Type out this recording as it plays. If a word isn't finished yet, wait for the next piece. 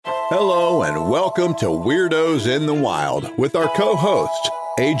Hello and welcome to Weirdos in the Wild with our co-host,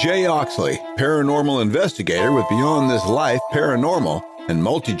 AJ Oxley, paranormal investigator with Beyond This Life Paranormal and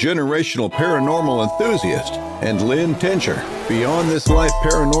multi-generational paranormal enthusiast, and Lynn Tincher, Beyond This Life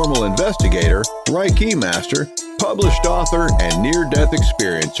Paranormal investigator, Reiki master, published author, and near-death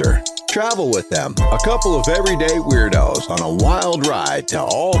experiencer. Travel with them, a couple of everyday weirdos on a wild ride to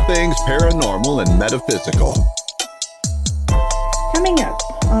all things paranormal and metaphysical. Coming up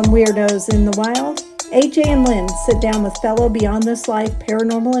on Weirdos in the Wild, AJ and Lynn sit down with fellow Beyond This Life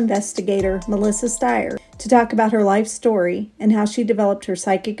paranormal investigator Melissa Steier to talk about her life story and how she developed her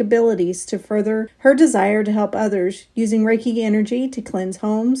psychic abilities to further her desire to help others using Reiki Energy to cleanse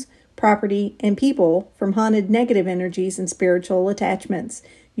homes, property, and people from haunted negative energies and spiritual attachments.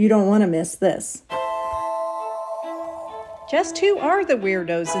 You don't want to miss this. Just who are the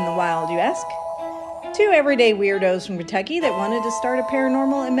Weirdos in the Wild, you ask? Two everyday weirdos from Kentucky that wanted to start a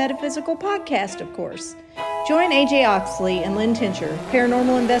paranormal and metaphysical podcast, of course. Join AJ Oxley and Lynn Tincher,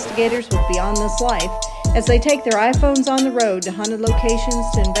 paranormal investigators with Beyond This Life, as they take their iPhones on the road to haunted locations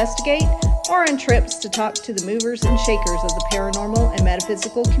to investigate or on trips to talk to the movers and shakers of the paranormal and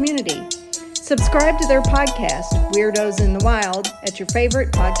metaphysical community. Subscribe to their podcast, Weirdos in the Wild, at your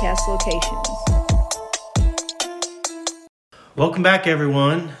favorite podcast locations. Welcome back,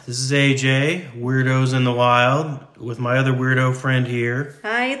 everyone. This is AJ, Weirdos in the Wild, with my other weirdo friend here.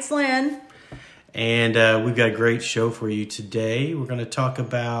 Hi, it's Lynn. And we've got a great show for you today. We're going to talk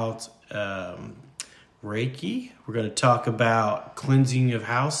about Reiki. We're going to talk about cleansing of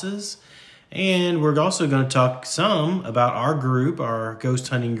houses. And we're also going to talk some about our group, our ghost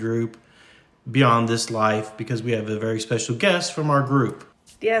hunting group, Beyond This Life, because we have a very special guest from our group.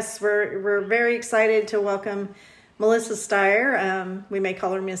 Yes, we're very excited to welcome Melissa Steier. We may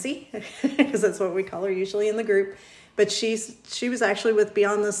call her Missy because that's what we call her usually in the group. But she was actually with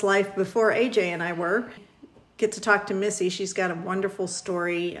Beyond This Life before AJ and I were. Get to talk to Missy. She's got a wonderful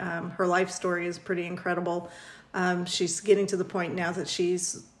story. Her life story is pretty incredible. She's getting to the point now that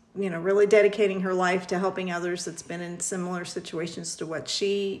she's really dedicating her life to helping others that's been in similar situations to what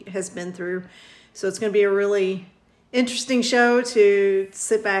she has been through. So it's going to be a really interesting show to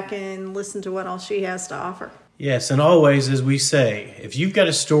sit back and listen to what all she has to offer. Yes, and always, as we say, if you've got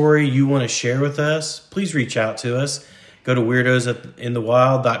a story you want to share with us, please reach out to us. Go to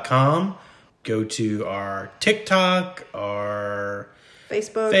weirdosinthewild.com. Go to our TikTok, our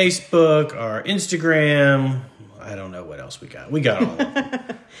Facebook, our Instagram. I don't know what else we got. We got all of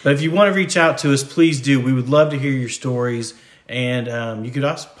them. But if you want to reach out to us, please do. We would love to hear your stories, and you could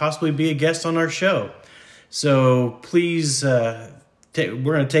also possibly be a guest on our show. So please... we're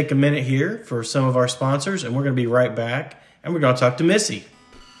going to take a minute here for some of our sponsors, and we're going to be right back, and we're going to talk to Missy.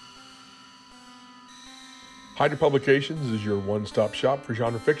 Hyder Publications is your one-stop shop for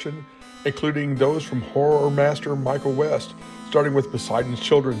genre fiction, including those from horror master Michael West, starting with Poseidon's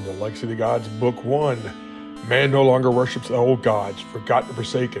Children, The Legacy of the Gods, Book 1. Man no longer worships the old gods, forgotten and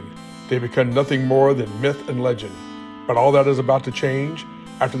forsaken. They become nothing more than myth and legend. But all that is about to change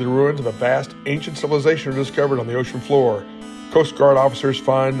after the ruins of a vast ancient civilization are discovered on the ocean floor. Coast Guard officers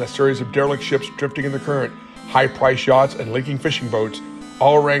find a series of derelict ships drifting in the current, high-priced yachts and leaking fishing boats,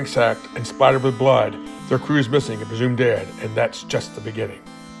 all ransacked and splattered with blood, their crews missing and presumed dead, and that's just the beginning.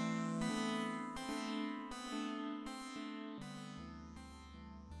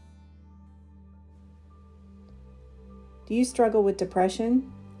 Do you struggle with depression,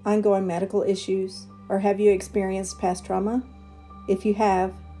 ongoing medical issues, or have you experienced past trauma? If you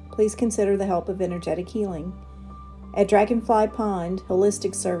have, please consider the help of energetic healing. At Dragonfly Pond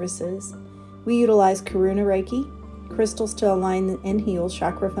Holistic Services, we utilize Karuna Reiki, crystals to align and heal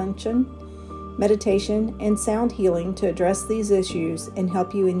chakra function, meditation, and sound healing to address these issues and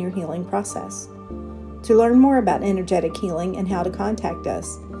help you in your healing process. To learn more about energetic healing and how to contact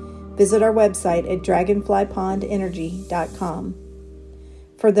us, visit our website at dragonflypondenergy.com.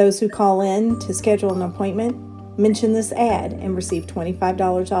 For those who call in to schedule an appointment, mention this ad and receive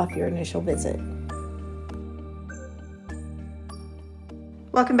 $25 off your initial visit.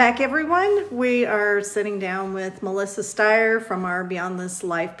 Welcome back, everyone. We are sitting down with Melissa Steier from our Beyond This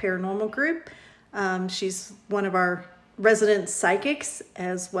Life Paranormal group. She's one of our resident psychics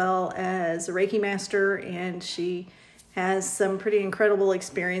as well as a Reiki master, and she has some pretty incredible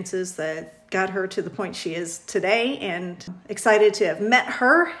experiences that got her to the point she is today, and excited to have met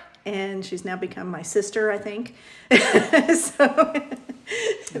her, and she's now become my sister, I think.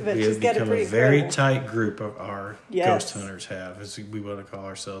 But We she's have got become a very tight group of our ghost hunters have, as we want to call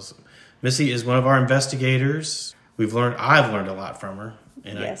ourselves. Missy is one of our investigators. I've learned a lot from her,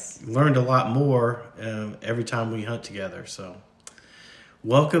 and yes. I learned a lot more every time we hunt together. So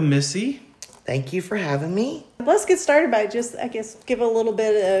Welcome, Missy. Thank you for having me. Let's get started by just, I guess, give a little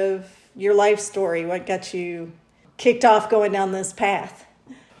bit of your life story. What got you kicked off going down this path?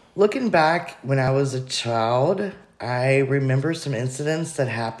 Looking back when I was a child, I remember some incidents that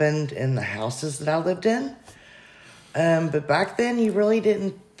happened in the houses that I lived in. But back then, you really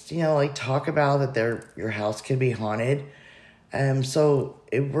didn't, talk about that your house could be haunted. So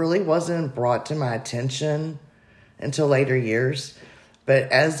it really wasn't brought to my attention until later years.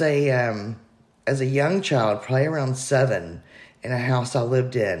 But as a young child, probably around 7, in a house I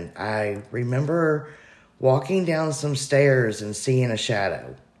lived in, I remember walking down some stairs and seeing a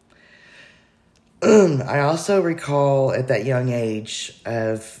shadow. I also recall at that young age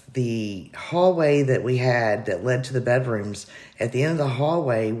of the hallway that we had that led to the bedrooms. At the end of the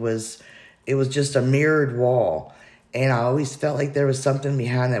hallway it was just a mirrored wall. And I always felt like there was something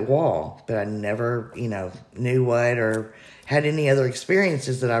behind that wall, but I never, knew what or had any other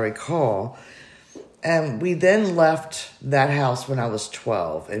experiences that I recall. We then left that house when I was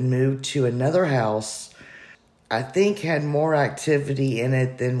 12 and moved to another house I think had more activity in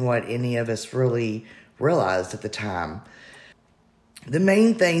it than what any of us really realized at the time. The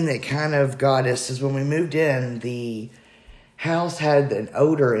main thing that kind of got us is when we moved in, the house had an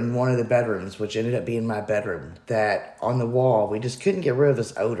odor in one of the bedrooms, which ended up being my bedroom, that on the wall, we just couldn't get rid of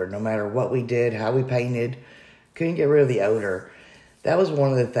this odor. No matter what we did, how we painted, couldn't get rid of the odor. That was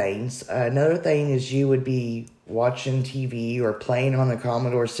one of the things. Another thing is you would be watching TV or playing on the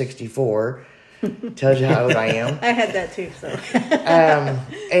Commodore 64. Tells you how old I am. I had that too, so.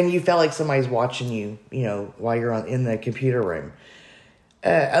 And you felt like somebody's watching you, while you're in the computer room.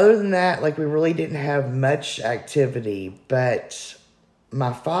 Other than that, we really didn't have much activity, but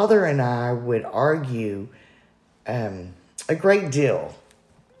my father and I would argue a great deal.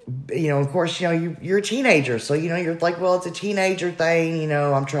 Of course, you're a teenager, so, you're like, well, it's a teenager thing,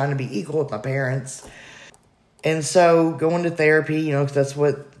 I'm trying to be equal with my parents. And so going to therapy, because that's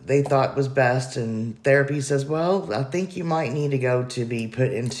what they thought was best. And therapy says, well, I think you might need to go to be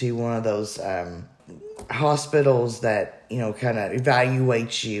put into one of those hospitals that, kind of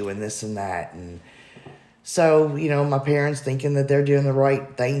evaluate you and this and that. And so, my parents thinking that they're doing the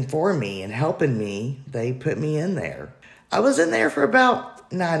right thing for me and helping me, they put me in there. I was in there for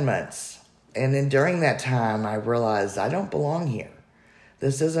about 9 months. And then during that time, I realized I don't belong here.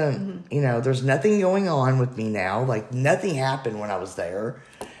 This isn't, there's nothing going on with me now. Nothing happened when I was there.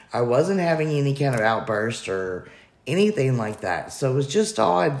 I wasn't having any kind of outburst or anything like that. So it was just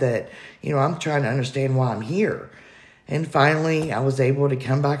odd that, I'm trying to understand why I'm here. And finally, I was able to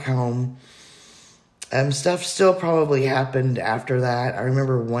come back home. Stuff still probably happened after that. I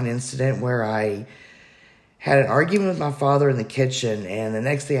remember one incident where I had an argument with my father in the kitchen. And the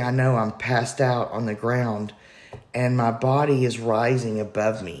next thing I know, I'm passed out on the ground. And my body is rising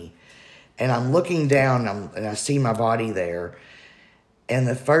above me. And I'm looking down and I see my body there. And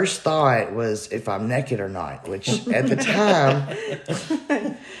the first thought was if I'm naked or not, which at the time,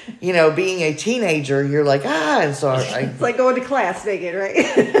 being a teenager, you're like, And so it's like going to class naked,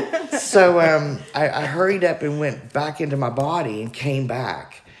 right? So I hurried up and went back into my body and came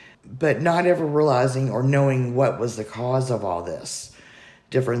back, but not ever realizing or knowing what was the cause of all this,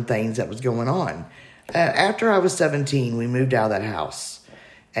 different things that was going on. After I was 17, we moved out of that house.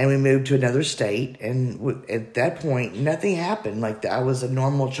 And we moved to another state. And at that point, nothing happened. I was a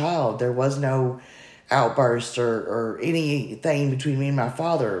normal child. There was no outburst or anything between me and my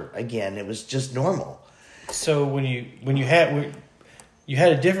father again. It was just normal. So when you had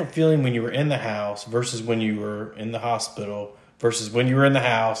a different feeling when you were in the house versus when you were in the hospital versus when you were in the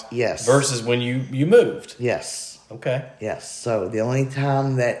house. Yes. Versus when you moved. Yes. Okay. Yes. So the only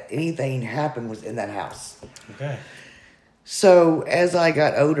time that anything happened was in that house. Okay. So as I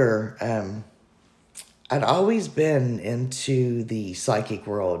got older, I'd always been into the psychic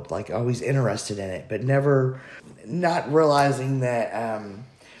world, always interested in it, but not realizing that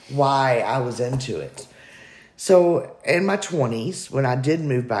why I was into it. So in my 20s, when I did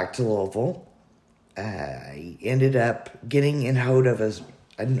move back to Louisville, I ended up getting in hold of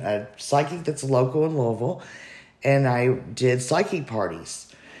a psychic that's local in Louisville, and I did psychic parties.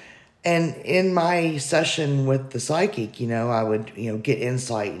 And in my session with the psychic, I would, get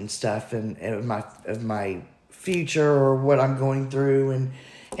insight and stuff and of my future or what I'm going through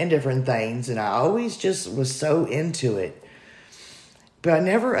and different things. And I always just was so into it. But I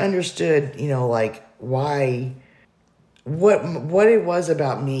never understood, why, what it was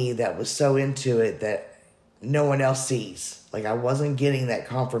about me that was so into it that no one else sees. I wasn't getting that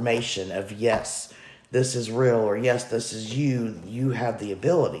confirmation of, yes, this is real, or yes, this is you have the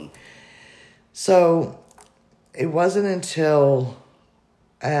ability. So it wasn't until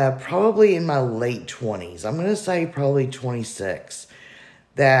probably in my late 20s. I'm going to say probably 26.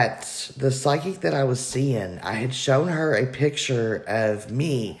 That the psychic that I was seeing, I had shown her a picture of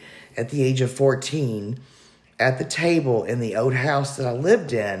me at the age of 14 at the table in the old house that I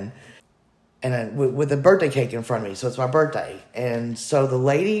lived in, and with a birthday cake in front of me. So it's my birthday. And so the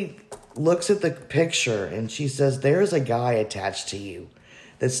lady looks at the picture and she says, there's a guy attached to you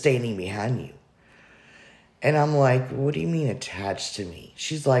that's standing behind you. And I'm like, what do you mean attached to me?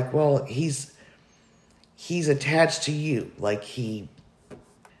 She's like, well, he's attached to you. Like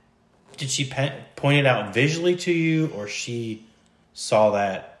Did she point it out visually to you, or she saw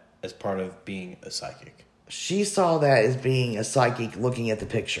that as part of being a psychic? She saw that as being a psychic looking at the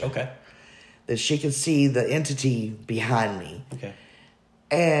picture. Okay. That she could see the entity behind me. Okay.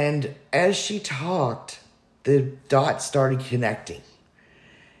 And as she talked, the dots started connecting.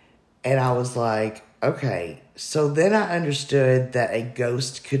 And I was like, okay. So then I understood that a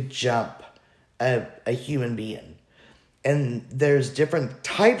ghost could jump a human being. And there's different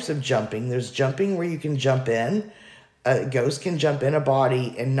types of jumping. There's jumping where you can jump in. A ghost can jump in a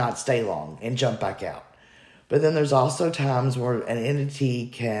body and not stay long and jump back out. But then there's also times where an entity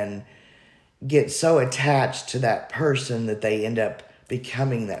can get so attached to that person that they end up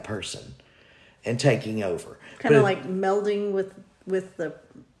becoming that person and taking over. Kind of like melding with the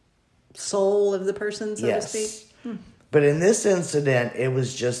soul of the person, so to speak. But in this incident, it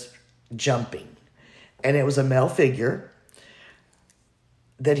was just jumping. And it was a male figure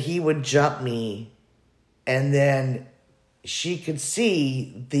that he would jump me, and then she could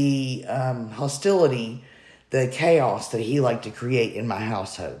see the hostility, the chaos that he liked to create in my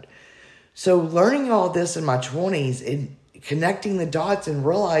household. So learning all this in my 20s and connecting the dots and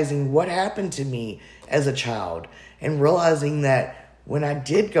realizing what happened to me as a child, and realizing that when I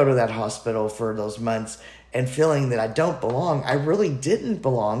did go to that hospital for those months and feeling that I don't belong, I really didn't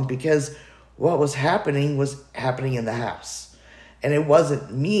belong, because what was happening in the house. And it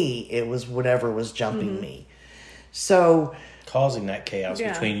wasn't me, it was whatever was jumping me. So causing that chaos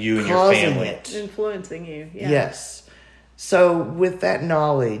between you and your family. Influencing you. Yeah. Yes. So with that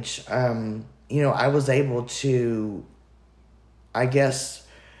knowledge, I was able to, I guess,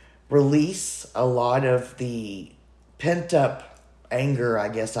 release a lot of the pent up anger, I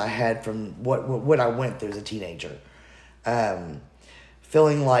guess, I had from what I went through as a teenager.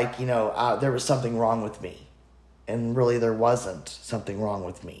 Feeling like, there was something wrong with me. And really there wasn't something wrong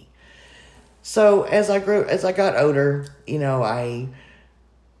with me. So as I got older, I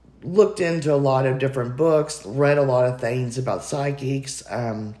looked into a lot of different books, read a lot of things about psychics,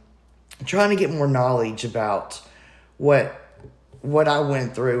 trying to get more knowledge about what I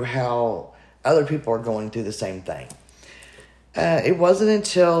went through, how other people are going through the same thing. It wasn't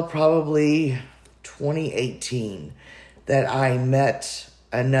until probably 2018 that I met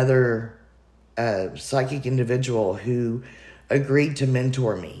another psychic individual who agreed to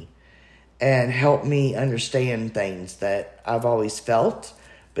mentor me and help me understand things that I've always felt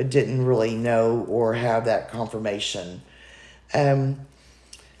but didn't really know or have that confirmation.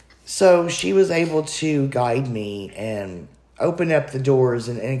 So she was able to guide me and open up the doors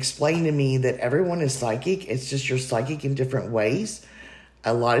and explain to me that everyone is psychic. It's just you're psychic in different ways.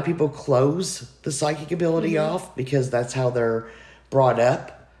 A lot of people close the psychic ability off because that's how they're brought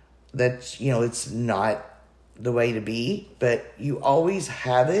up. That, it's not the way to be, but you always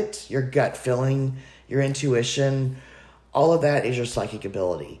have it. Your gut feeling, your intuition, all of that is your psychic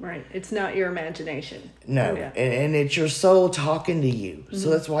ability. Right. It's not your imagination. No. Yeah. And it's your soul talking to you. So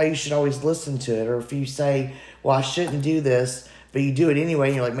that's why you should always listen to it. Or if you say, well, I shouldn't do this, but you do it anyway,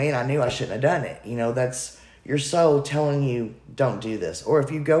 and you're like, man, I knew I shouldn't have done it. That's your soul telling you, don't do this. Or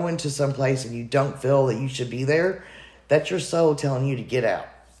if you go into some place and you don't feel that you should be there, that's your soul telling you to get out.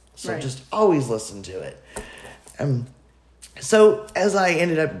 So just always listen to it. So as I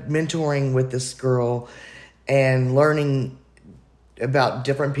ended up mentoring with this girl and learning about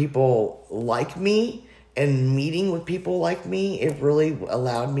different people like me and meeting with people like me, it really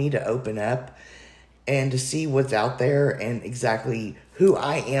allowed me to open up and to see what's out there and exactly who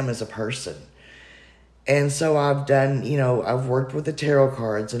I am as a person. And so I've done, I've worked with the tarot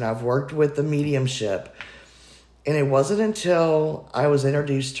cards and I've worked with the mediumship. And it wasn't until I was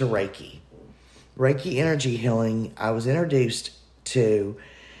introduced to Reiki Energy healing, I was introduced to,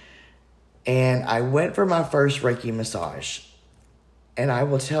 and I went for my first Reiki massage. And I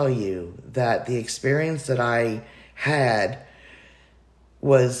will tell you that the experience that I had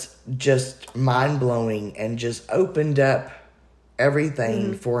was just mind-blowing and just opened up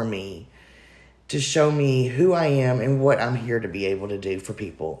everything for me to show me who I am and what I'm here to be able to do for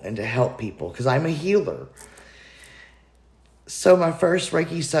people and to help people, because I'm a healer. So my first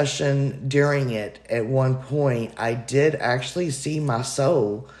Reiki session, during it, at one point, I did actually see my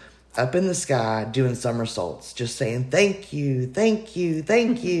soul up in the sky doing somersaults, just saying, thank you, thank you,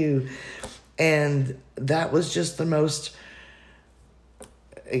 thank you. And that was just the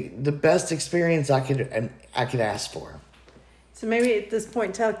best experience I could ask for. So maybe at this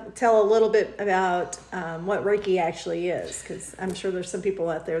point, tell a little bit about what Reiki actually is, because I'm sure there's some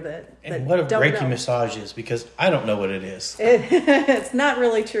people out there that And what a don't Reiki know. massage is, because I don't know what it is. It's not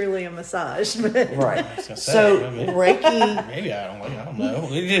really truly a massage, but Right. I was gonna say, So I mean, Reiki maybe I don't know.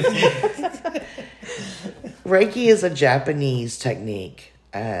 Reiki is a Japanese technique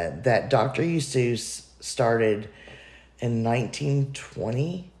that Dr. Yusus started in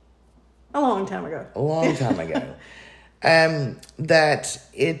 1920. a long time ago. A long time ago. That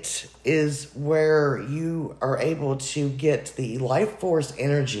it is where you are able to get the life force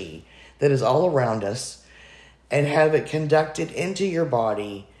energy that is all around us and have it conducted into your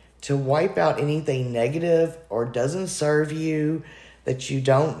body to wipe out anything negative or doesn't serve you, that you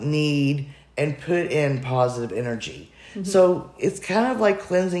don't need, and put in positive energy. Mm-hmm. So it's kind of like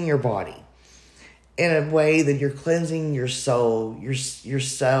cleansing your body in a way that you're cleansing your soul, your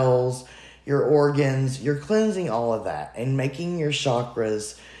cells, your organs. You're cleansing all of that and making your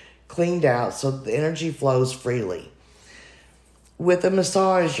chakras cleaned out so the energy flows freely. With a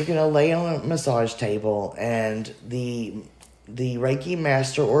massage, you're going to lay on a massage table, and the Reiki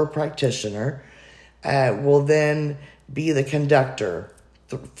master or practitioner will then be the conductor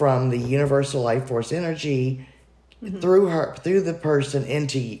from the universal life force energy through the person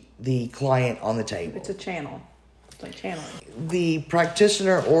into the client on the table. It's a channel. Like channeling. The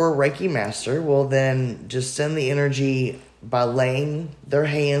practitioner or Reiki master will then just send the energy by laying their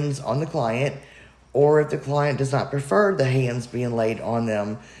hands on the client, or if the client does not prefer the hands being laid on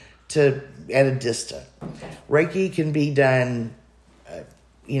them, to at a distance. Reiki can be done,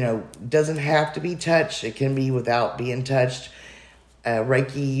 doesn't have to be touched. It can be without being touched.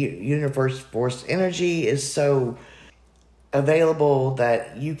 Reiki universe force energy is so available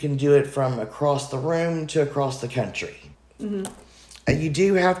that you can do it from across the room to across the country. Mm-hmm. You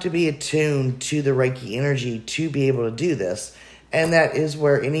do have to be attuned to the Reiki energy to be able to do this, and that is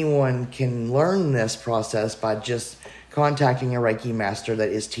where anyone can learn this process by just contacting a Reiki master that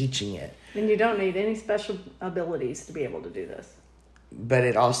is teaching it. And you don't need any special abilities to be able to do this. But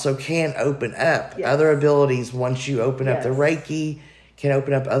it also can open up other abilities. Once you open up the Reiki, can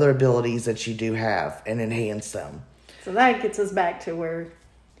open up other abilities that you do have and enhance them. So that gets us back to where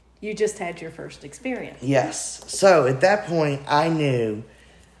you just had your first experience. Yes. So at that point, I knew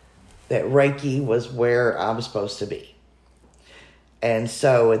that Reiki was where I was supposed to be. And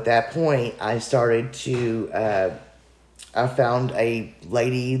so at that point, I started to, I found a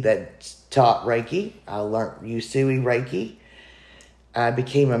lady that taught Reiki. I learned Usui Reiki. I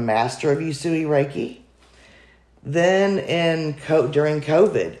became a master of Usui Reiki. Then during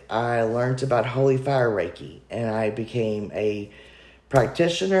COVID, I learned about Holy Fire Reiki, and I became a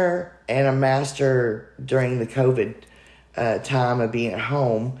practitioner and a master during the COVID time of being at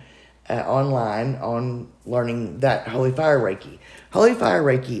home online on learning that Holy Fire Reiki. Holy Fire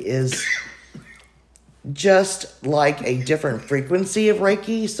Reiki is just like a different frequency of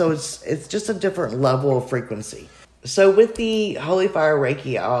Reiki, so it's just a different level of frequency. So with the Holy Fire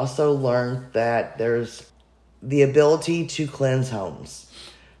Reiki, I also learned that there's the ability to cleanse homes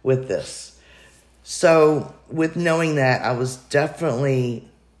with this. So with knowing that, I was definitely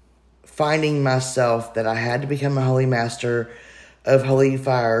finding myself that I had to become a holy master of Holy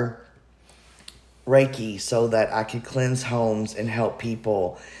Fire Reiki so that I could cleanse homes and help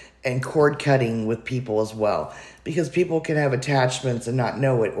people, and cord cutting with people as well. Because people can have attachments and not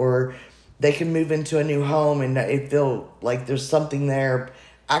know it, or they can move into a new home and it feel like there's something there.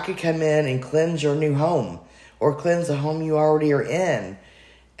 I could come in and cleanse your new home, or cleanse the home you already are in,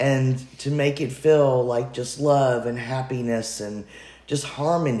 and to make it feel like just love and happiness and just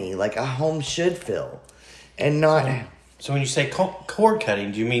harmony, like a home should feel. And not... So when you say cord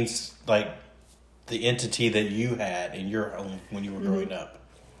cutting, do you mean like the entity that you had in your home when you were growing up?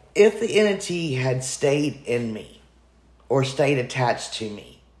 If the entity had stayed in me or stayed attached to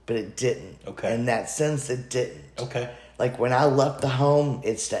me, but it didn't. Okay. In that sense, it didn't. Okay. Like when I left the home,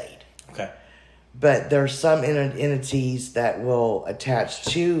 it stayed. Okay. But there's some entities that will attach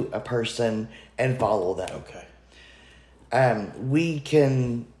to a person and follow them. Okay. We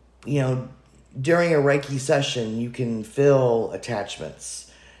can, during a Reiki session, you can feel attachments.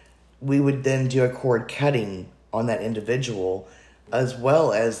 We would then do a cord cutting on that individual, as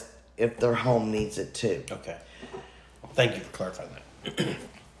well as if their home needs it too. Okay. Well, thank you for clarifying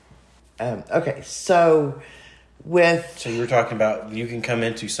that. Okay, so So you were talking about you can come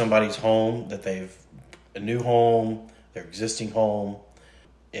into somebody's home that they've a new home, their existing home.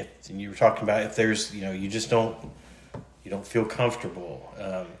 And you were talking about if there's you just don't feel comfortable.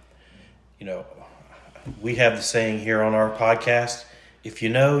 We have the saying here on our podcast: if you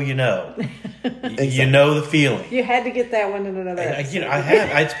know, you know. You know the feeling. You had to get that one in another episode. I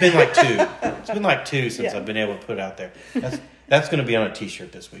have. It's been like two. It's been like two since I've been able to put it out there. That's going to be on a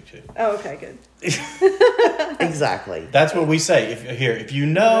T-shirt this week too. Oh, okay, good. Exactly. That's what we say. If you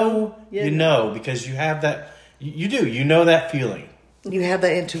know, you know, because you have that. You do. You know that feeling. You have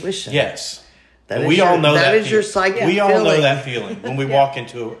that intuition. Yes. We all know that. That is your psychic We all feeling. know that feeling when we walk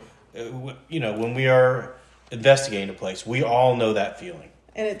into, when we are investigating a place. We all know that feeling.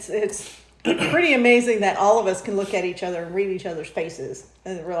 And it's pretty amazing that all of us can look at each other and read each other's faces,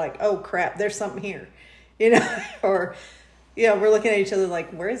 and we're like, "Oh crap, there's something here," or we're looking at each other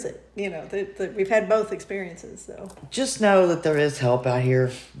like, "Where is it?" We've had both experiences, so just know that there is help out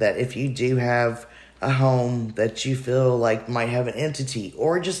here. That if you do have a home that you feel like might have an entity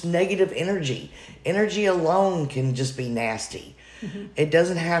or just negative energy alone can just be nasty. Mm-hmm. It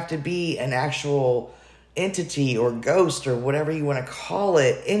doesn't have to be an actual entity or ghost or whatever you want to call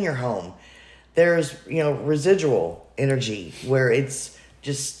it in your home. There's residual energy where it's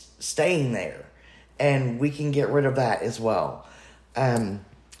just staying there, and we can get rid of that as well.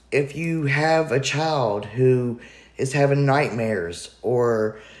 If you have a child who is having nightmares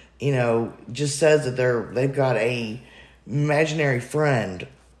or just says that they've got a imaginary friend,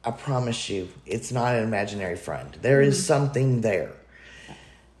 I promise you it's not an imaginary friend. There is something there.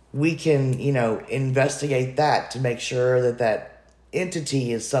 We can investigate that to make sure that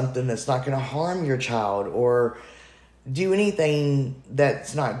entity is something that's not going to harm your child or do anything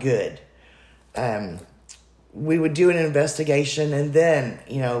that's not good. We would do an investigation and then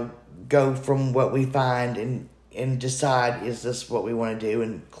go from what we find and decide, is this what we want to do,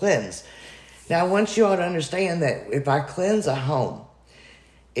 and cleanse. Now, I want you all to understand that if I cleanse a home,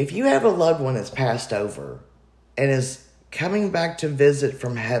 if you have a loved one that's passed over and is coming back to visit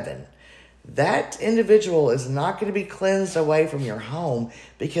from heaven, that individual is not going to be cleansed away from your home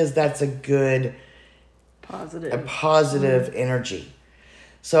because that's a good, positive energy.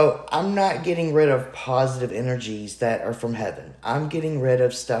 So I'm not getting rid of positive energies that are from heaven. I'm getting rid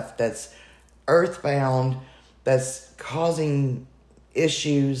of stuff that's earthbound, that's causing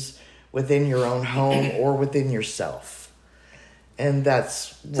issues within your own home or within yourself. And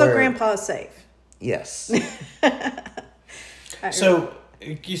that's where... So Grandpa's safe. Yes. So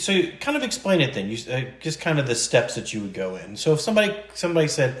kind of explain it then. You just kind of the steps that you would go in. So if somebody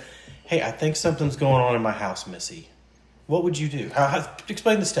said, "Hey, I think something's going on in my house, Missy," what would you do?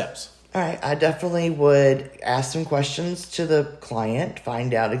 Explain the steps. All right. I definitely would ask some questions to the client,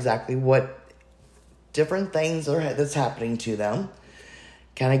 find out exactly what different things that's happening to them.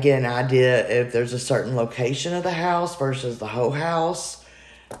 Kind of get an idea if there's a certain location of the house versus the whole house.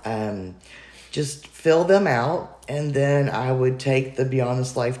 Just fill them out, and then I would take the Beyond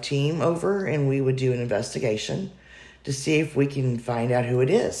This Life team over, and we would do an investigation to see if we can find out who it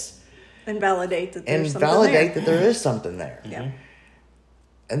is. And validate that there's something there. That there is something there. Yeah.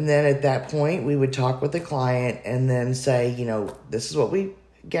 And then at that point, we would talk with the client and then say, this is what we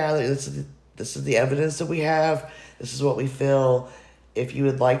gathered. This is the evidence that we have. This is what we feel. If you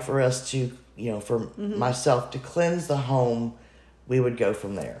would like for us to, for myself to cleanse the home, we would go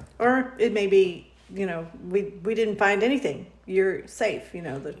from there. Or it may be, we didn't find anything. You're safe.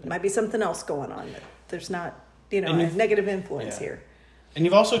 There might be something else going on. There's not, a negative influence here. And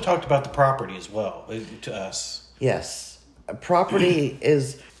you've also talked about the property as well to us. Yes. A property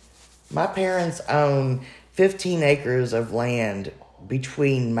is, my parents own 15 acres of land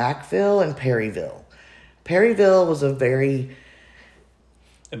between Mackville and Perryville. Perryville was a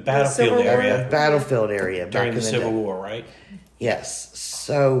battlefield area. Battlefield area during the Civil War, right? Yes.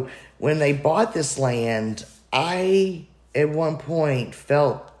 So when they bought this land, I at one point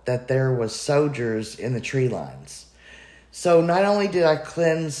felt that there was soldiers in the tree lines. So not only did I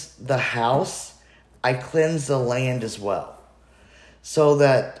cleanse the house, I cleansed the land as well. So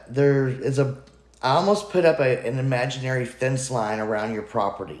that there is I almost put up an imaginary fence line around your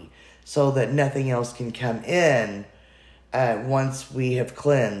property so that nothing else can come in once we have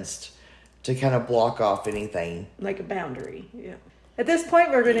cleansed, to kind of block off anything. Like a boundary, yeah. At this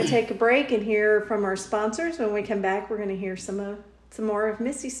point, we're going to take a break and hear from our sponsors. When we come back, we're going to hear some more of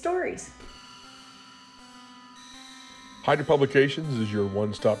Missy's stories. Hyder Publications is your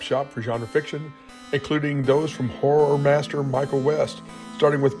one-stop shop for genre fiction, including those from horror master Michael West,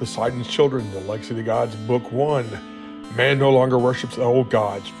 starting with Poseidon's Children, The Legacy of the Gods, Book 1. Man no longer worships the old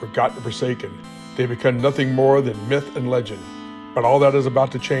gods, forgotten and forsaken. they become nothing more than myth and legend. But all that is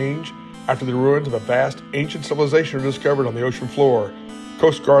about to change after the ruins of a vast ancient civilization are discovered on the ocean floor.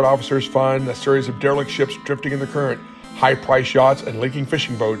 Coast Guard officers find a series of derelict ships drifting in the current, high-priced yachts and leaking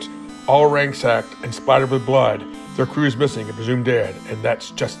fishing boats, all ransacked and splattered with blood, their crews missing and presumed dead, and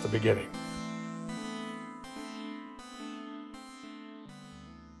that's just the beginning.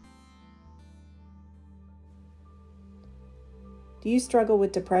 Do you struggle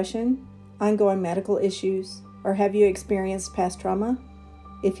with depression, ongoing medical issues, or have you experienced past trauma?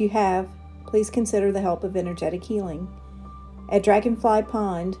 If you have, please consider the help of energetic healing. At Dragonfly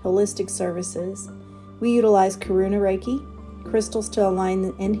Pond Holistic Services, we utilize Karuna Reiki, crystals to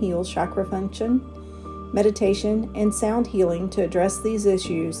align and heal chakra function, meditation, and sound healing to address these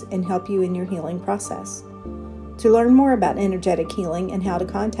issues and help you in your healing process. To learn more about energetic healing and how to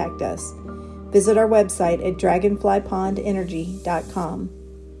contact us, visit our website at dragonflypondenergy.com.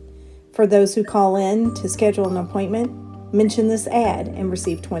 For those who call in to schedule an appointment, mention this ad and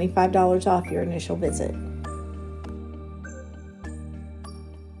receive $25 off your initial visit.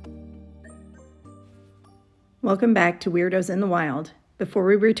 Welcome back to Weirdos in the Wild. Before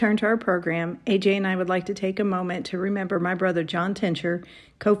we return to our program, AJ and I would like to take a moment to remember my brother John Tincher,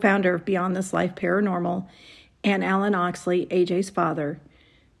 co-founder of Beyond This Life Paranormal, and Alan Oxley, AJ's father.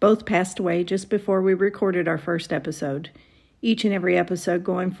 Both passed away just before we recorded our first episode. Each and every episode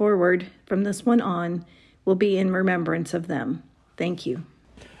going forward from this one on will be in remembrance of them. Thank you.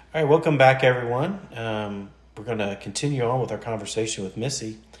 All right, welcome back, everyone. We're going to continue on with our conversation with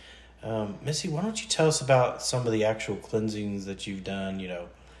Missy. Missy, why don't you tell us about some of the actual cleansings that you've done?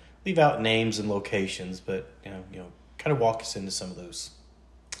 Leave out names and locations, but kind of walk us into some of those.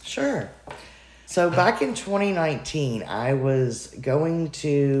 Sure. So back in 2019, I was going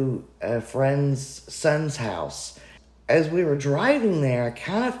to a friend's son's house. As we were driving there, I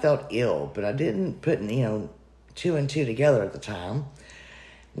kind of felt ill, but I didn't put, two and two together at the time.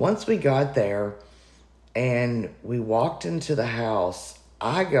 Once we got there and we walked into the house,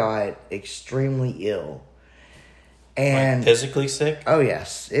 I got extremely ill. And like physically sick? Oh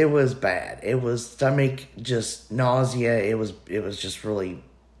yes, it was bad. It was stomach, just nausea. It was just really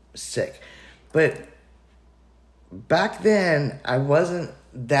sick. But back then, I wasn't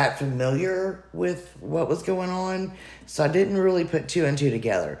that familiar with what was going on, so I didn't really put two and two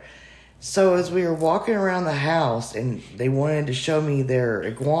together. So as we were walking around the house and they wanted to show me their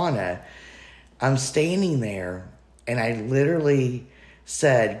iguana, I'm standing there and I literally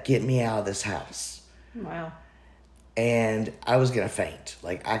said, "Get me out of this house." Wow. And I was going to faint.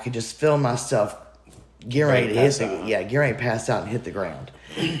 Like, I could just feel myself getting ready to pass out and hit the ground.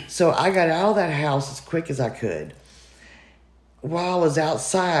 So I got out of that house as quick as I could. While I was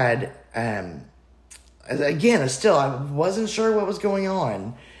outside, I wasn't sure what was going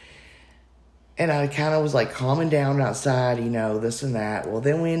on. And I kind of was like calming down outside, this and that. Well,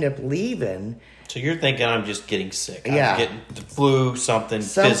 then we ended up leaving. So you're thinking I'm just getting sick. Yeah. I'm getting the flu, something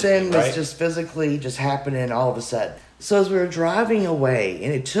Something was right? just physically just happening all of a sudden. So as we were driving away,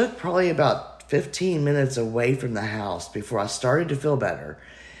 and it took probably about 15 minutes away from the house before I started to feel better.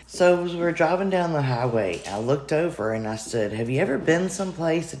 So as we were driving down the highway, I looked over and I said, "Have you ever been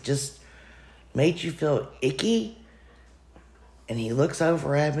someplace that just made you feel icky?" And he looks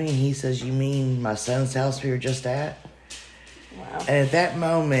over at me and he says, "You mean my son's house we were just at?" Wow. And at that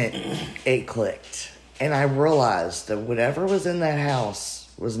moment, it clicked. And I realized that whatever was in that house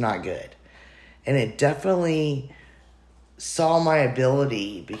was not good. And it definitely saw my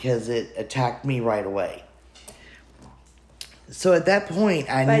ability because it attacked me right away. So at that point,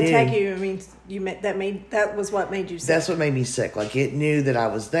 I By knew... attack you, I mean, that was what made you sick. That's what made me sick. Like, it knew that I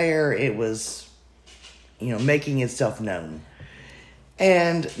was there. It was, making itself known.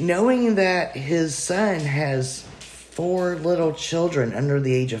 And knowing that his son has 4 little children under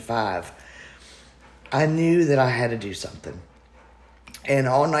the age of 5, I knew that I had to do something. And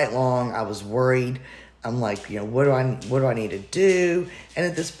all night long, I was worried. I'm like, what do I need to do? And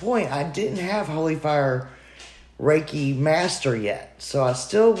at this point, I didn't have Holy Fire Reiki Master yet. So I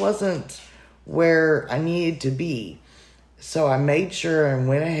still wasn't where I needed to be. So I made sure and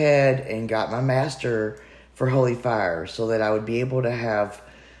went ahead and got my Master for Holy Fire so that I would be able to have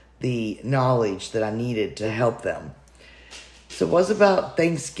the knowledge that I needed to help them. So it was about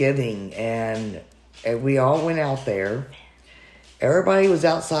Thanksgiving, and we all went out there. Everybody was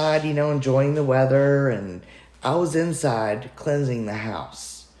outside, enjoying the weather, and I was inside cleansing the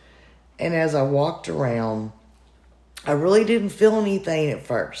house. And as I walked around, I really didn't feel anything at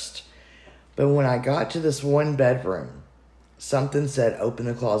first. But when I got to this one bedroom, something said, "Open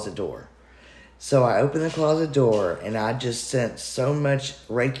the closet door." So I opened the closet door, and I just sent so much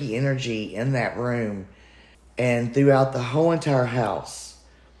Reiki energy in that room and throughout the whole entire house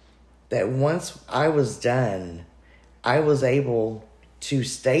that once I was done, I was able to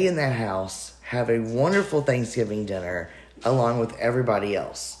stay in that house, have a wonderful Thanksgiving dinner along with everybody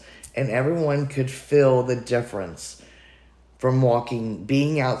else. And everyone could feel the difference from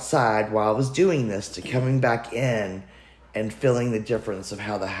being outside while I was doing this to coming back in and feeling the difference of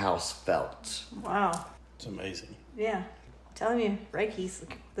how the house felt. Wow. It's amazing. Yeah. I'm telling you, Reiki's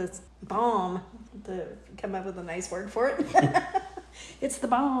this bomb. To come up with a nice word for it. It's the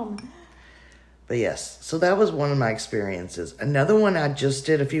bomb. But yes, so that was one of my experiences. Another one I just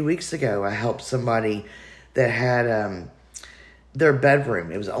did a few weeks ago, I helped somebody that had their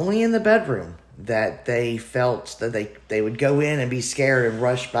bedroom. It was only in the bedroom that they felt that they would go in and be scared and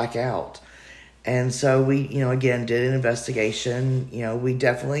rush back out. And so we, again, did an investigation. We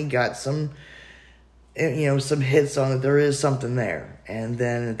definitely got some hits on that there is something there. And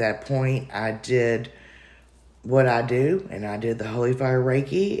then at that point, I did what I do, and I did the Holy Fire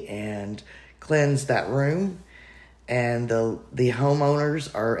Reiki and cleansed that room. And the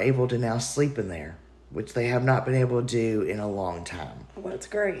homeowners are able to now sleep in there, which they have not been able to do in a long time. Well, that's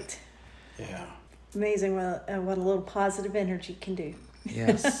great. Yeah. Amazing what a little positive energy can do.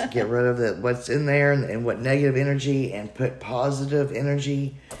 Yes, get rid of what's in there and what negative energy and put positive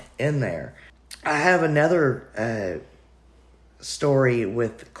energy in there. I have another story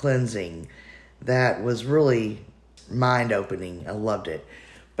with cleansing that was really mind-opening. I loved it.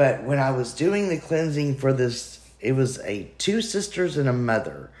 But when I was doing the cleansing for this, it was two sisters and a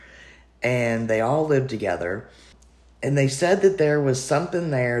mother, and they all lived together. And they said that there was something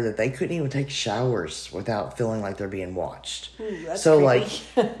there that they couldn't even take showers without feeling like they're being watched. Ooh, that's so,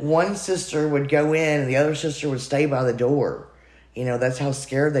 creepy. one sister would go in and the other sister would stay by the door. That's how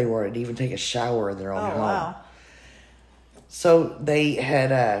scared they were to even take a shower in their own home. Wow. So they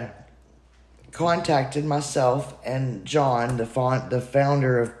had contacted myself and John, the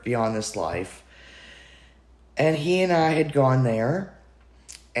founder of Beyond This Life. And he and I had gone there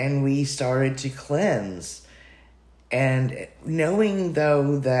and we started to cleanse. And knowing,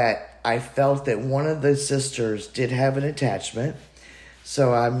 though, that I felt that one of the sisters did have an attachment,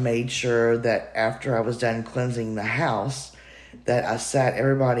 so I made sure that after I was done cleansing the house, that I sat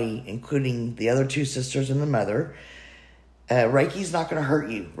everybody, including the other two sisters and the mother. Reiki's not going to hurt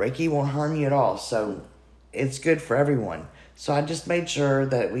you. Reiki won't harm you at all, so it's good for everyone. So I just made sure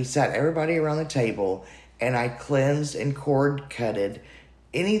that we sat everybody around the table, and I cleansed and cord cutted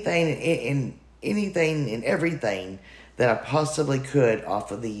anything and everything that I possibly could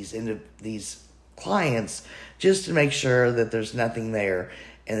off of these clients, just to make sure that there's nothing there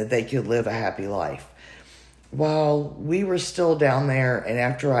and that they could live a happy life. While we were still down there, and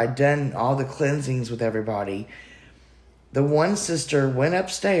after I'd done all the cleansings with everybody, the one sister went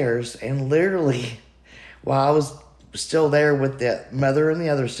upstairs and literally, while I was still there with the mother and the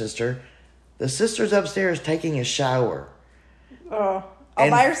other sister, the sister's upstairs taking a shower. Oh. All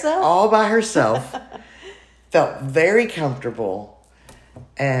by herself? All by herself. Felt very comfortable.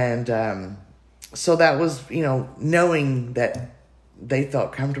 And so that was, knowing that they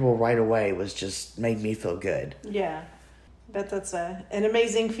felt comfortable right away was just made me feel good. Yeah. But that's an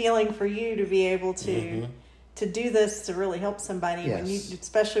amazing feeling for you to be able to do this to really help somebody. Yes.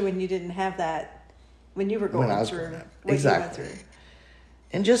 Especially when you didn't have that, when you were going through what you went through.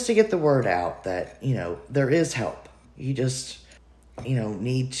 And just to get the word out that, there is help. You just...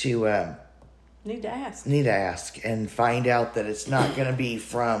 need to ask and find out that it's not going to be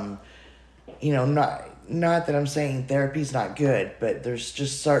from, not that I'm saying therapy's not good, but there's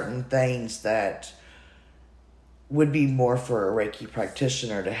just certain things that would be more for a Reiki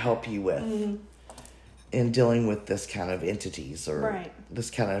practitioner to help you with in dealing with this kind of entities or this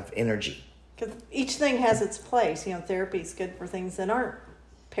kind of energy. Because each thing has its place. Therapy's good for things that aren't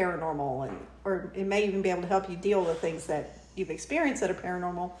paranormal, or it may even be able to help you deal with things that you've experienced that are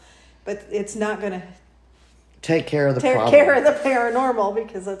paranormal, but it's not going to take care of the problem. Take care of the paranormal,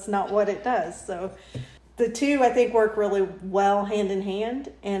 because that's not what it does. So the two, I think, work really well hand in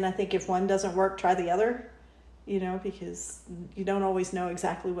hand. And I think if one doesn't work, try the other, because you don't always know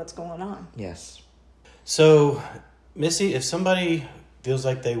exactly what's going on. Yes. So, Missy, if somebody feels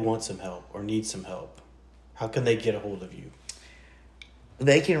like they want some help or need some help, how can they get a hold of you?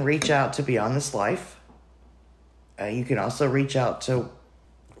 They can reach out to Beyond This Life. You can also reach out to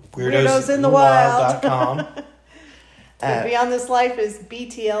WeirdosInTheWild.com. Beyond This Life is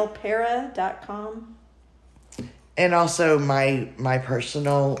btlpara.com. And also my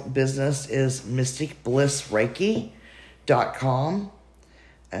personal business is mysticblissreiki.com.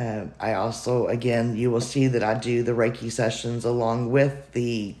 I also, again, you will see that I do the Reiki sessions along with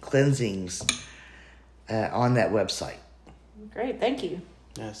the cleansings on that website. Great, thank you.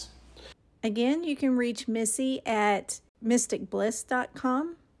 Yes. Again, you can reach Missy at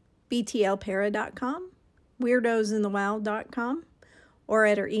mysticbliss.com, btlpara.com, weirdosinthewild.com, or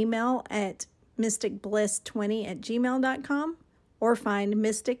at her email at mysticbliss20@gmail.com, or find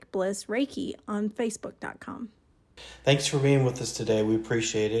Mystic Bliss Reiki on facebook.com. Thanks for being with us today. We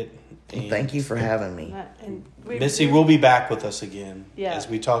appreciate it. And thank you for having me. Missy will be back with us again Yeah. as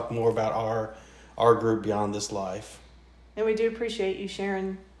we talk more about our group Beyond This Life. And we do appreciate you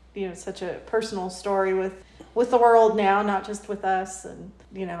sharing, such a personal story with the world now, not just with us. And,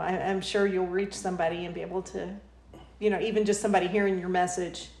 I'm sure you'll reach somebody and be able to, even just somebody hearing your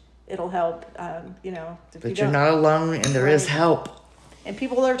message, it'll help, But you're not alone, and there is help. And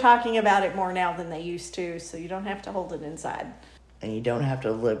people are talking about it more now than they used to, so you don't have to hold it inside. And you don't have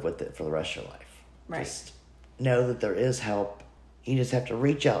to live with it for the rest of your life. Right. Just know that there is help. You just have to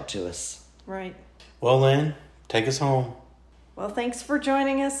reach out to us. Right. Well, Lynn, take us home. Well, thanks for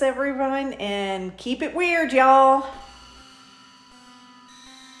joining us, everyone, and keep it weird, y'all.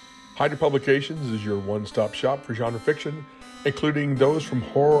 Hyder Publications is your one-stop shop for genre fiction, including those from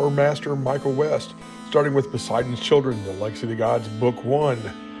horror master Michael West, starting with Poseidon's Children, The Legacy of the Gods, Book 1.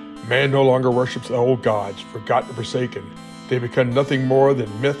 Man no longer worships the old gods, forgotten and forsaken. They become nothing more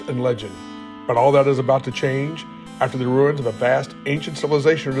than myth and legend. But all that is about to change after the ruins of a vast ancient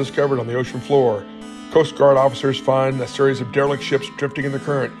civilization are discovered on the ocean floor. Coast Guard officers find a series of derelict ships drifting in the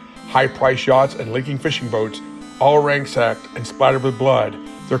current, high-priced yachts and leaking fishing boats, all ransacked and splattered with blood.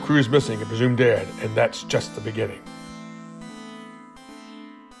 Their crews missing and presumed dead, and that's just the beginning.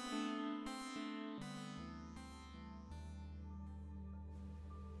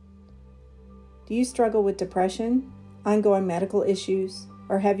 Do you struggle with depression, ongoing medical issues,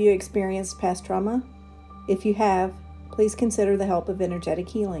 or have you experienced past trauma? If you have, please consider the help of energetic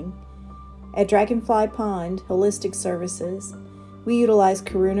healing. At Dragonfly Pond Holistic Services, we utilize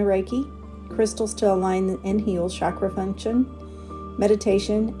Karuna Reiki, crystals to align and heal chakra function,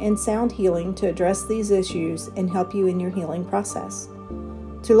 meditation, and sound healing to address these issues and help you in your healing process.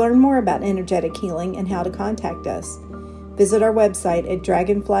 To learn more about energetic healing and how to contact us, visit our website at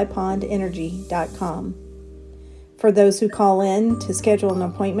dragonflypondenergy.com. For those who call in to schedule an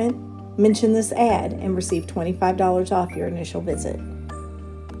appointment, mention this ad and receive $25 off your initial visit.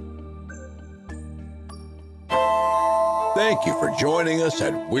 Thank you for joining us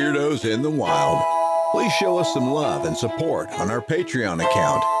at Weirdos in the Wild. Please show us some love and support on our Patreon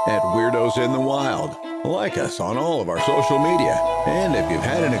account at Weirdos in the Wild. Like us on all of our social media. And if you've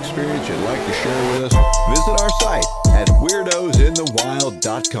had an experience you'd like to share with us, visit our site at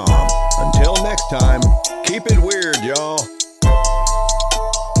weirdosinthewild.com. Until next time, keep it weird, y'all.